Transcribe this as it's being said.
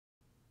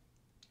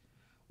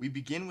We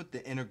begin with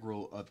the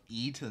integral of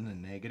e to the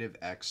negative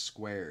x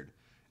squared.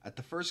 At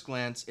the first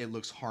glance, it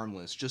looks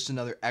harmless, just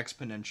another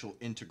exponential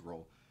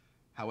integral.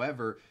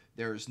 However,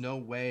 there is no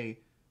way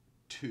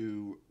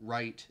to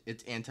write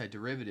its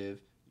antiderivative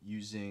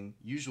using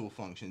usual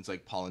functions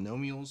like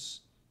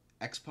polynomials,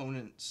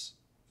 exponents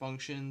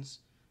functions,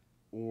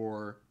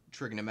 or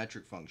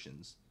trigonometric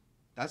functions.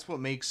 That's what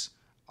makes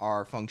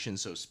our function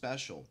so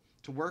special.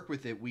 To work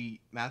with it, we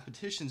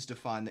mathematicians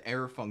define the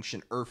error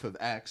function erf of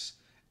x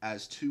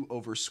as 2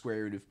 over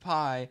square root of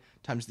pi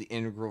times the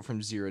integral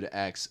from 0 to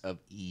x of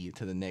e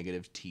to the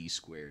negative t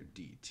squared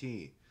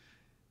dt.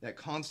 That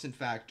constant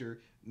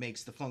factor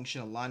makes the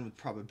function align with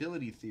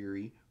probability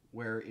theory,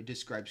 where it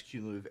describes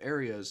cumulative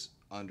areas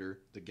under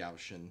the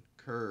Gaussian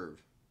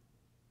curve.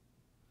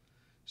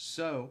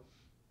 So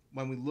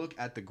when we look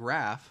at the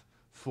graph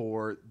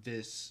for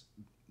this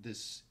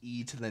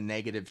e to the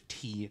negative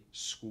t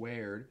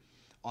squared,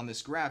 on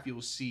this graph you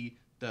will see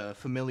the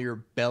familiar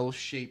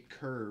bell-shaped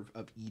curve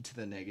of e to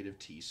the negative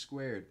t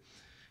squared.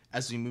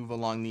 As we move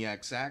along the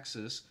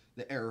x-axis,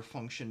 the error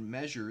function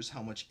measures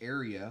how much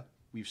area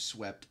we've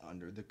swept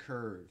under the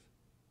curve.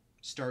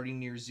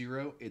 Starting near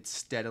 0, it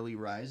steadily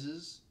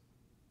rises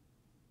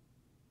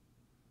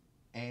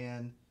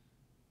and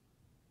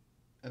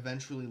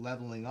eventually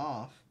leveling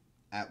off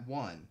at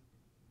 1.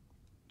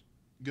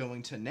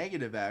 Going to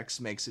negative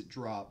x makes it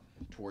drop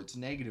towards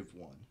negative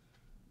 1,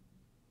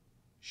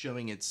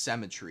 showing its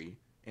symmetry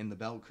in the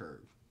bell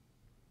curve.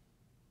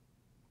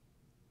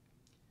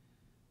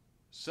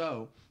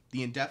 So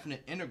the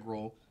indefinite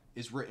integral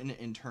is written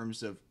in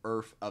terms of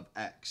erf of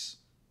x.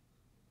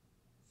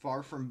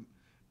 Far from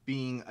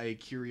being a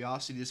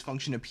curiosity, this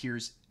function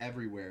appears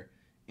everywhere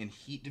in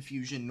heat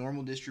diffusion,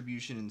 normal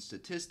distribution in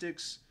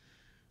statistics,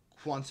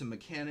 quantum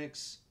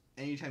mechanics.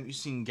 Anytime you've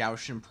seen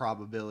Gaussian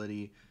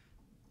probability,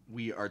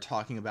 we are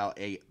talking about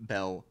a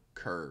bell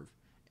curve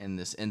in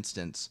this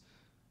instance.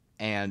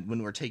 And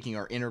when we're taking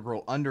our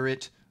integral under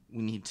it,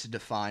 we need to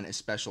define a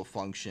special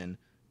function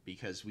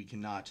because we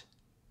cannot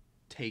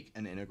take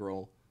an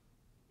integral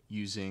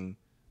using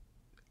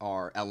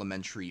our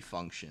elementary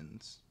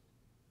functions.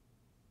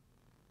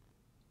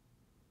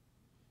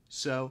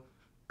 So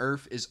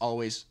erf is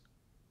always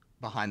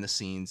behind the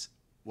scenes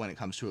when it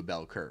comes to a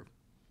bell curve.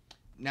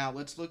 Now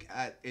let's look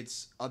at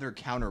its other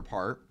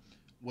counterpart,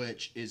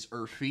 which is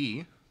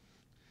erf-e,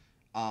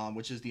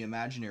 which is the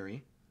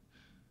imaginary.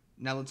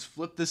 Now let's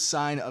flip the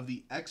sign of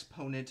the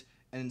exponent,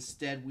 and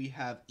instead we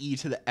have e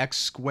to the x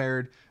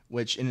squared,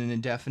 which in an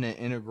indefinite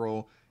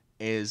integral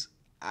is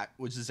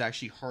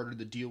actually harder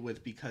to deal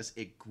with because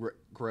it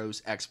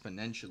grows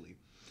exponentially.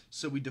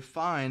 So we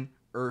define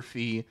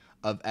erf-e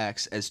of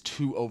x as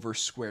 2 over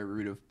square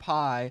root of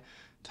pi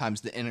times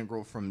the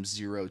integral from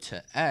 0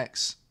 to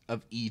x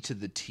of e to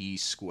the t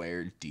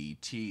squared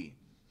dt.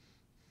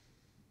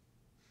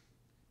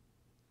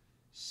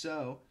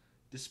 So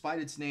despite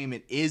its name,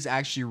 it is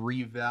actually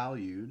real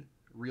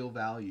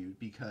valued,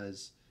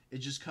 because it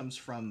just comes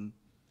from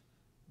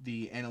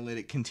the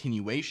analytic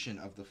continuation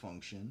of the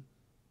function.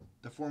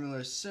 The formula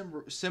is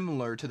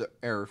similar to the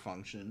error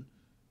function,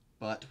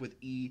 but with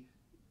e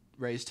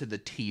raised to the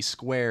t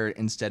squared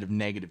instead of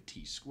negative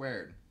t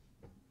squared.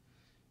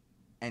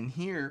 And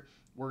here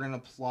we're going to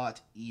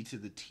plot e to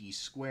the t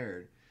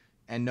squared.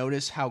 And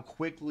notice how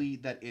quickly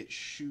that it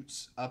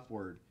shoots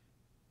upward,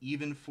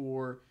 even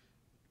for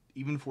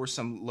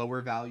some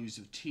lower values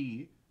of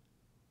t.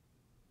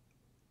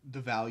 The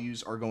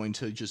values are going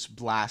to just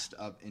blast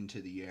up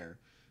into the air.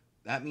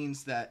 That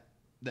means that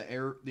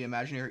the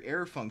imaginary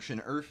error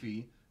function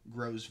erf-e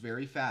grows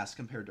very fast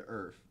compared to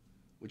erf,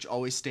 which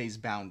always stays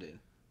bounded.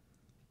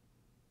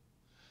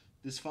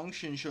 This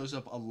function shows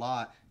up a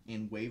lot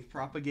in wave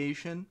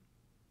propagation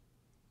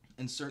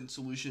and certain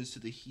solutions to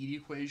the heat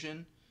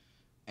equation,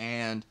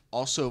 and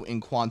also in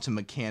quantum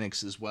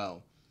mechanics as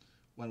well,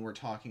 when we're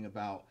talking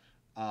about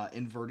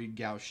inverted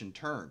Gaussian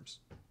terms.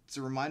 It's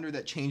a reminder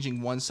that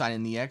changing one sign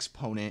in the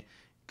exponent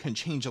can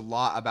change a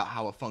lot about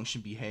how a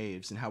function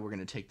behaves and how we're going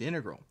to take the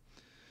integral.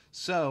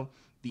 So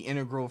the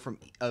integral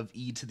of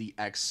e to the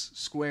x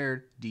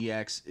squared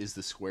dx is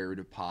the square root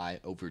of pi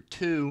over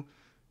 2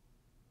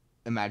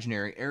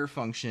 imaginary error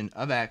function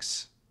of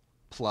x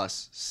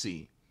plus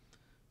c.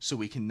 So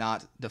we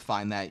cannot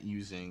define that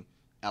using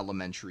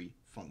elementary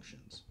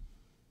functions.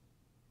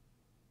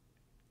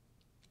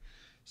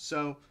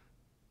 So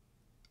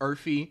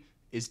erf-e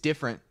is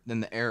different than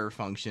the error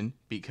function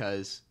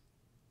because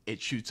it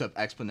shoots up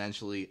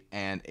exponentially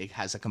and it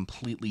has a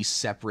completely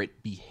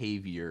separate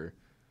behavior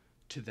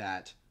to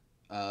that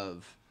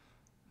of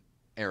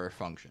error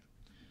function.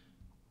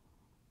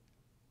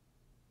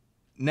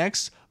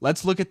 Next,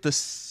 let's look at the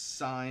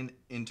sine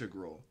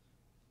integral,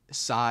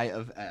 psi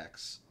of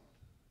x.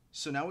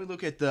 So now we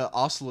look at the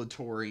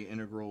oscillatory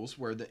integrals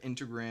where the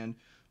integrand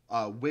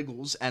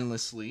wiggles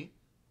endlessly,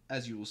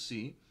 as you will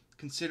see.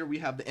 Consider we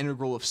have the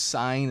integral of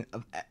sine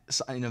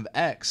of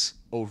x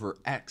over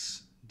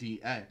x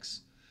dx.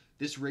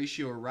 This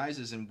ratio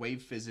arises in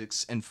wave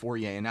physics and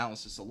Fourier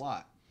analysis a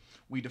lot.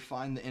 We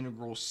define the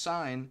integral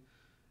sine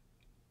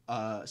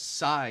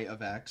psi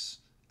of x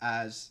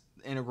as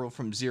the integral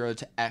from 0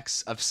 to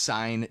x of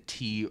sine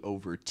t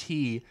over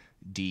t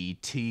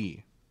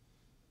dt.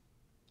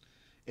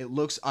 It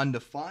looks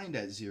undefined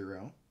at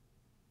 0.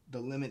 The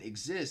limit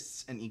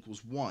exists and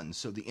equals 1,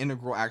 so the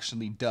integral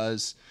actually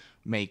does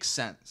make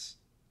sense.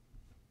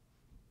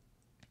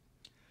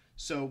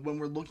 So when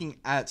we're looking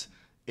at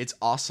its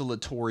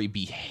oscillatory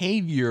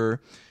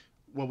behavior,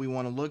 what we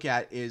want to look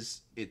at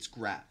is its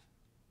graph.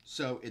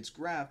 So its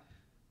graph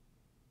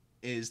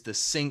is the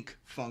sinc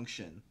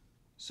function.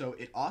 So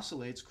it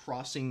oscillates,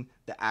 crossing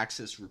the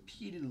axis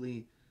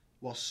repeatedly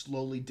while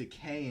slowly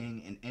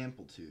decaying in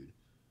amplitude.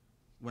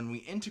 When we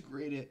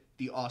integrate it,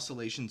 the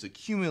oscillations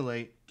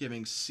accumulate,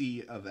 giving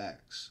c of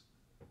x,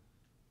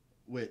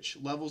 which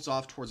levels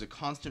off towards a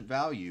constant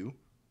value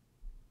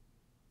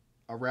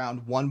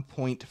around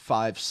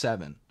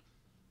 1.57,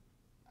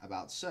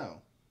 about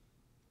so.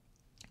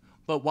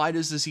 But why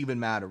does this even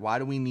matter? Why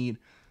do we need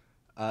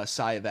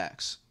psi of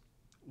x?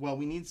 Well,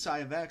 we need psi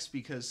of x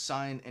because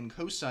sine and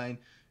cosine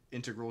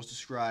integrals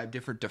describe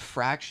different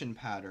diffraction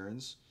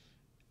patterns,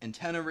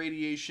 antenna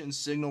radiation,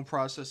 signal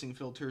processing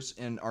filters,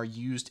 and are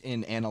used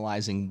in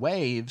analyzing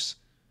waves.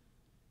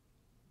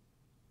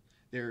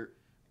 They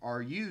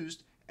are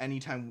used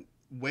anytime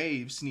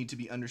waves need to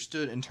be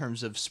understood in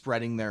terms of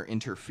spreading their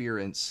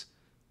interference.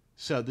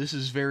 So this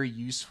is very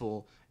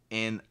useful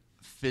in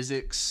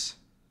physics,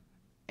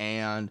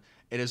 and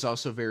it is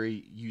also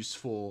very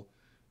useful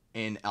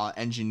in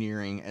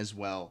engineering as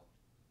well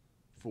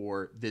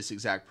for this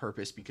exact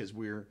purpose, because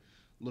we're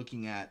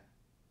looking at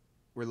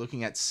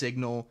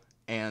signal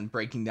and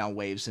breaking down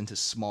waves into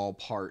small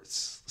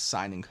parts,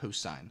 sine and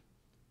cosine.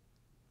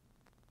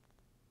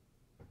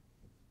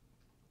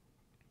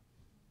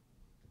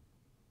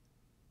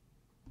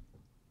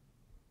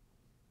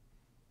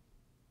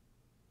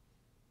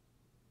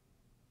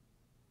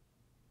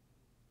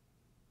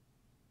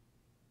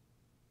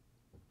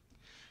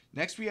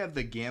 Next, we have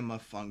the gamma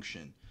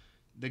function.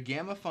 The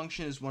gamma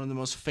function is one of the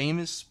most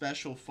famous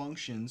special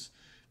functions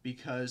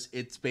because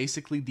it's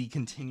basically the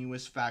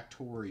continuous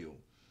factorial.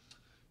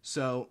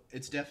 So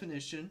its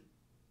definition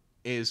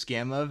is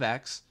gamma of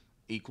x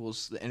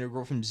equals the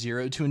integral from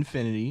 0 to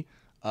infinity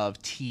of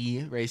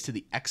t raised to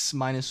the x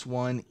minus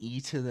 1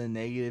 e to the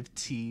negative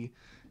t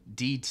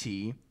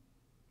dt.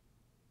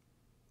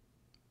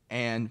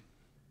 And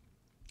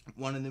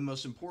one of the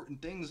most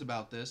important things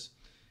about this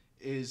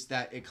is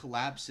that it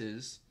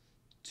collapses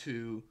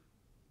to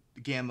the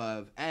gamma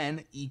of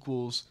n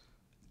equals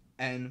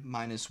n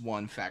minus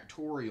 1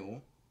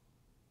 factorial.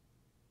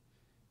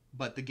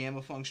 But the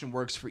gamma function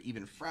works for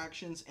even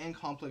fractions and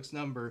complex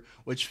number,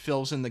 which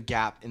fills in the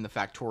gap in the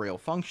factorial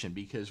function.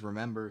 Because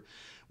remember,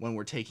 when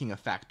we're taking a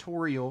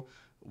factorial,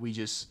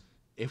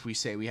 if we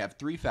say we have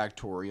 3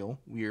 factorial,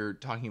 we're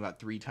talking about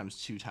 3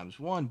 times 2 times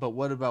 1. But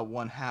what about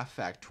 1/2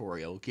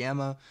 factorial?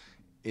 Gamma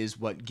is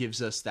what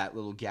gives us that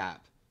little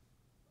gap.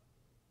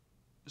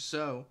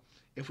 So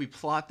if we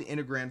plot the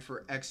integrand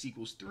for x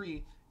equals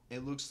 3,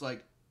 it looks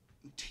like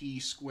t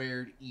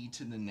squared e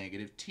to the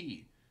negative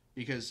t,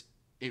 because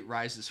it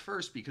rises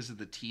first because of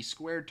the t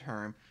squared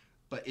term,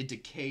 but it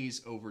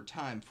decays over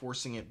time,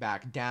 forcing it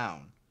back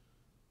down.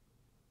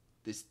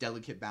 This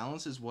delicate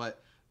balance is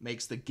what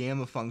makes the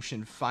gamma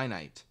function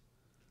finite.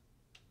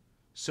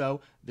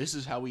 So this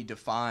is how we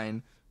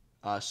define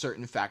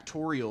certain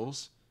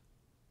factorials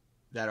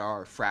that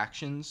are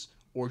fractions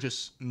or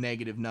just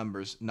negative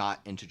numbers,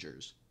 not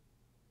integers.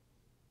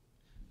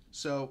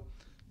 So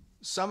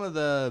some of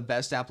the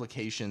best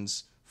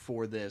applications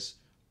for this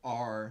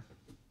are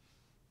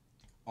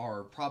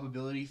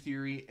probability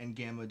theory and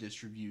gamma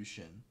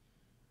distribution.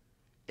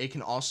 It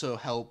can also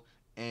help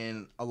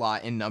a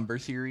lot in number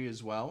theory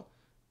as well,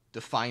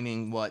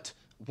 defining what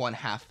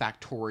 1/2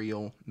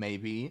 factorial may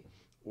be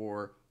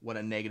or what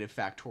a negative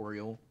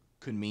factorial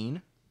could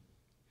mean.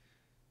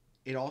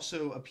 It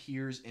also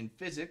appears in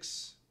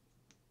physics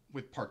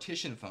with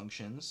partition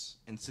functions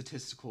and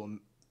statistical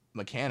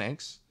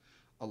mechanics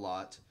a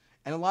lot.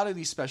 And a lot of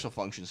these special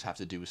functions have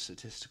to do with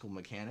statistical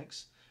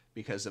mechanics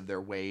because of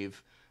their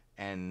wave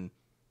and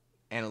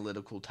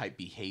analytical type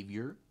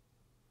behavior.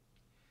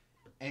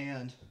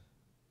 And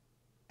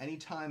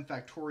anytime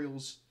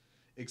factorials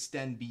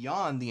extend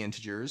beyond the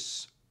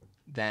integers,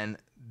 then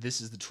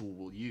this is the tool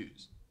we'll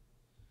use.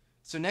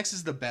 So next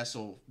is the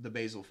Basel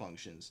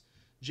functions,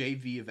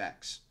 jv of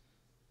x.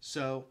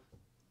 So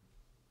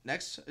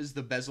next is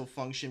the Basel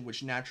function,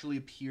 which naturally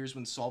appears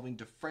when solving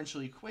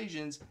differential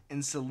equations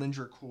in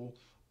cylindrical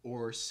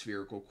or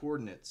spherical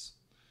coordinates.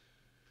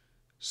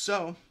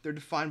 So they're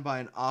defined by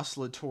an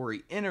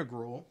oscillatory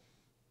integral,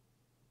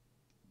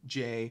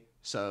 j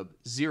sub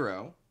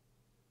 0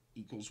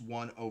 equals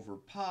 1 over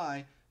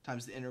pi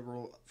times the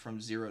integral from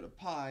 0 to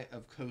pi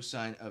of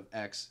cosine of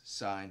x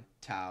sine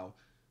tau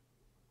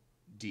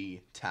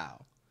d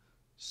tau.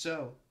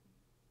 So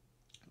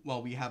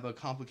while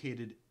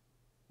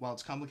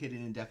it's complicated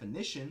in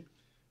definition,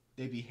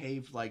 they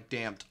behave like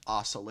damped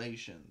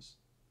oscillations.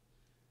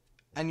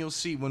 And you'll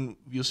see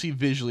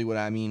visually what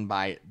I mean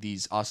by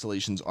these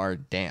oscillations are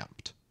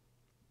damped.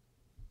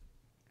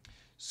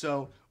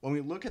 So when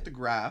we look at the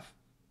graph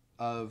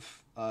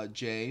of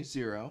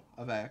J0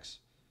 of x,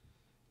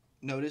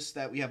 notice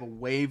that we have a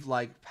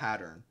wave-like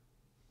pattern.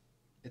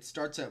 It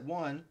starts at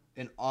 1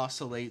 and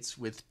oscillates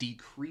with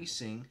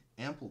decreasing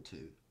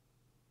amplitude.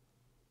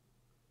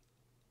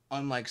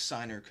 Unlike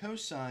sine or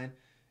cosine,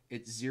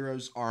 its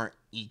zeros aren't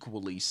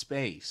equally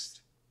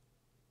spaced.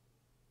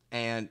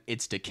 And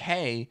its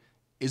decay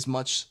is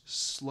much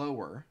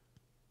slower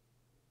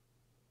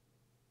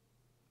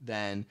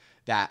than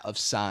that of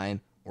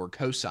sine or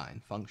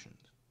cosine functions.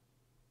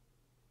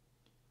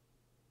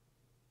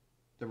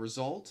 The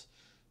result,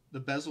 the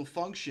Bessel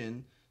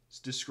function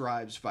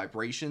describes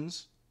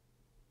vibrations,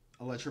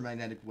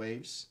 electromagnetic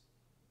waves,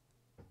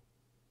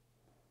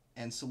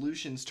 and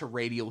solutions to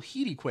radial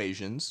heat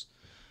equations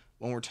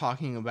when we're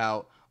talking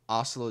about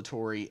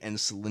oscillatory and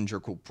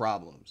cylindrical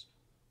problems.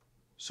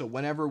 So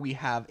whenever we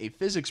have a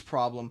physics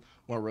problem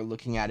where we're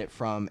looking at it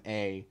from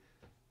a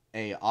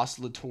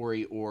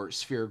oscillatory or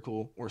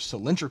spherical or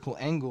cylindrical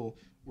angle,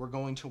 we're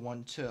going to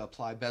want to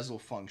apply Bessel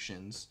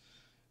functions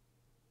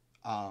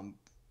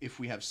if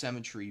we have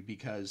symmetry,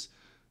 because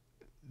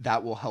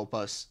that will help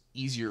us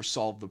easier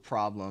solve the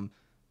problem,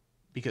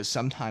 because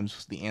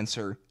sometimes the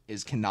answer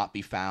cannot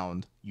be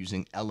found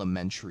using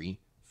elementary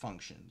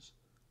functions.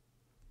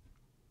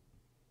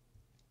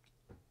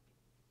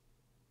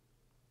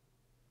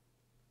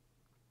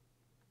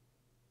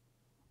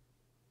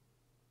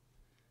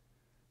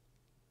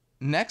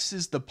 Next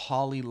is the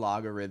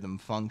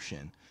polylogarithm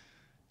function.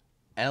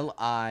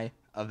 Li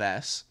of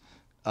s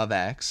of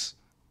x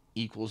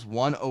equals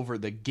 1 over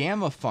the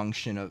gamma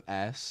function of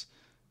s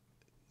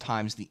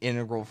times the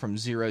integral from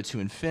 0 to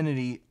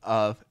infinity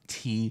of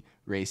t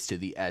raised to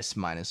the s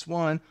minus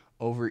 1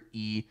 over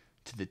e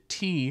to the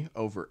t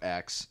over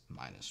x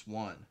minus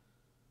 1.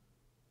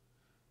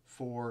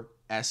 For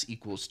s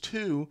equals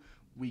 2,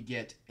 we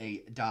get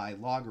a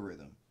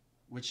dilogarithm,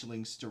 which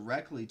links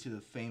directly to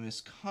the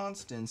famous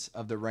constants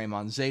of the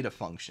Riemann zeta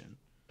function.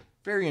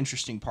 Very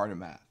interesting part of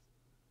math.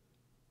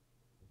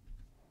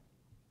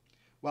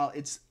 While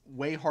it's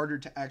way harder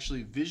to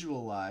actually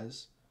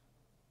visualize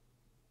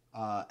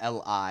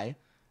Li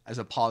as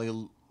a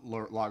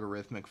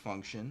polylogarithmic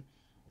function,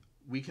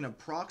 we can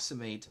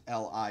approximate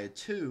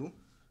Li2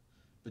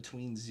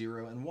 between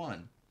 0 and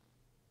 1.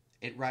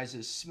 It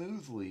rises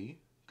smoothly,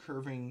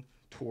 curving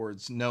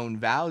towards known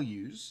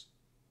values,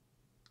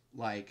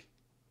 like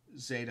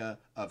zeta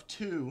of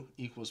 2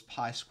 equals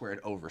pi squared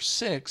over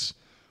 6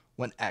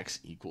 when x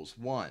equals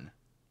 1.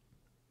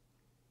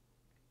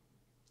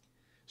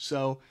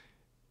 So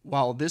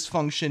while this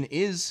function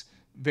is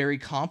very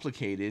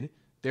complicated,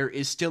 there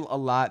is still a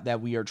lot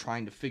that we are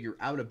trying to figure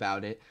out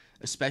about it,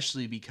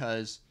 especially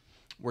because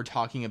we're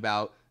talking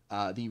about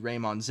the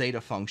Riemann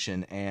zeta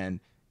function and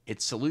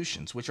its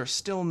solutions, which are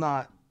still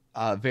not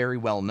very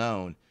well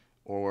known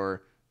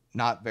or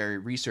not very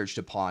researched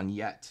upon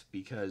yet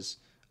because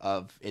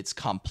of its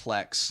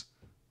complex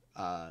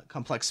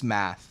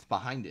math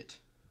behind it.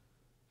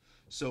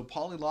 So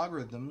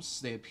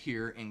polylogarithms, they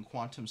appear in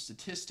quantum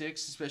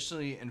statistics,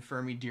 especially in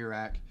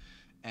Fermi-Dirac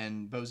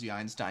and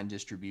Bose-Einstein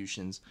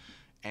distributions,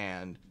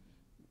 and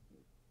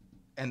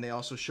they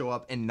also show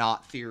up in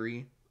knot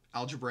theory,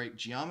 algebraic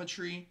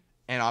geometry,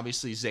 and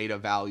obviously zeta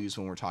values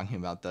when we're talking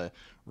about the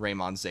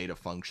Riemann zeta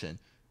function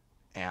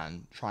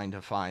and trying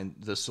to find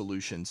the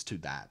solutions to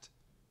that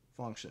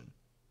function.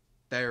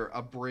 They're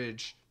a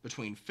bridge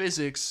between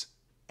physics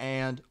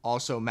and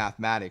also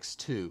mathematics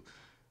too,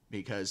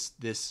 because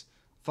this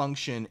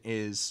function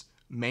is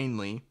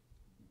mainly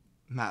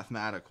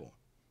mathematical.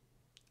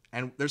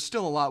 And there's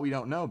still a lot we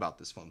don't know about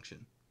this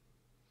function.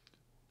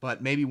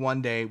 But maybe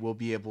one day we'll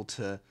be able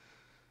to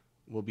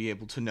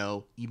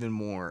know even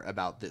more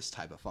about this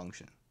type of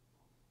function.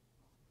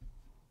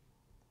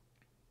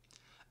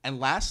 And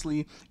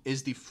lastly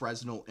is the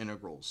Fresnel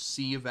integrals,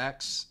 c of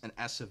x and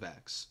s of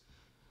x.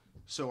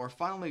 So our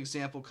final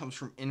example comes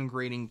from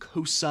integrating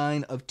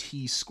cosine of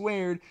t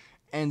squared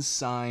and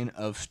sine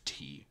of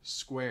t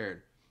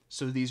squared.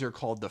 So these are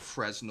called the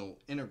Fresnel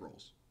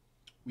integrals.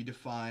 We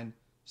define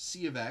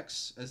c of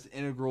x as the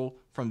integral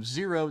from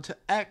 0 to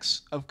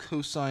x of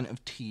cosine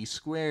of t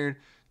squared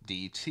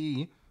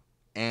dt,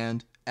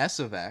 and s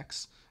of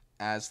x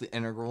as the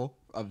integral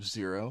of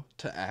 0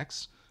 to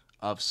x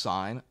of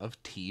sine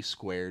of t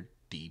squared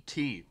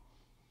dt.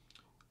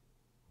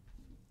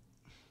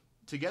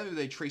 Together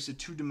they trace a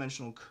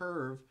two-dimensional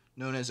curve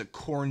known as a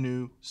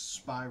Cornu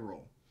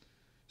spiral.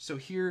 So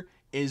here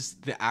is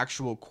the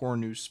actual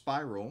Cornu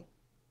spiral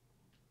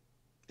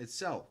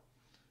itself.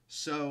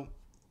 So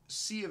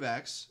c of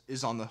x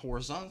is on the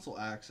horizontal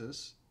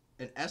axis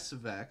and s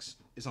of x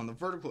is on the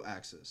vertical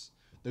axis.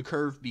 The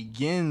curve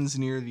begins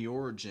near the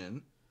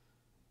origin,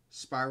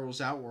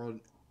 spirals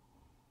outward,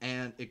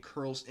 and it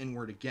curls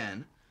inward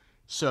again.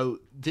 So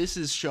this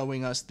is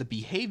showing us the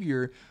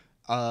behavior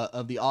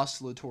of the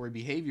oscillatory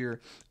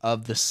behavior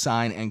of the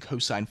sine and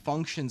cosine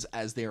functions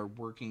as they are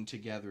working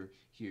together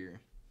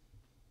here.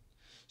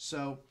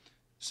 So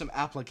some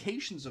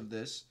applications of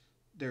this,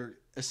 they're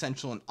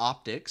essential in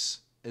optics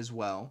as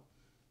well.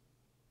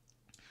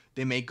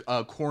 They make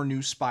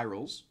Cornu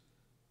spirals.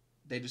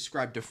 They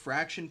describe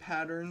diffraction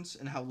patterns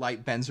and how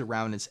light bends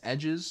around its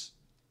edges.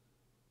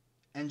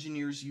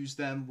 Engineers use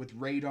them with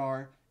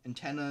radar,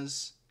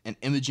 antennas, and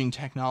imaging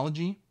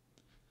technology,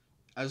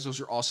 as those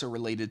are also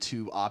related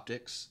to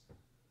optics.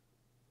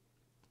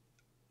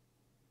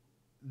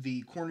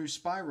 The Cornu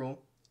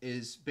spiral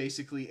is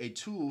basically a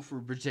tool for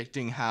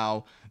predicting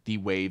how the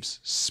waves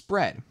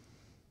spread.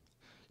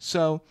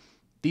 So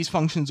these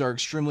functions are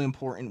extremely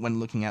important when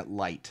looking at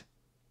light.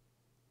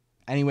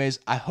 Anyways,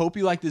 I hope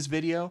you like this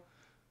video.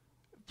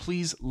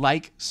 Please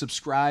like,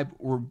 subscribe.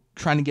 We're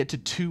trying to get to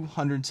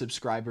 200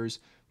 subscribers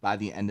by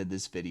the end of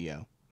this video.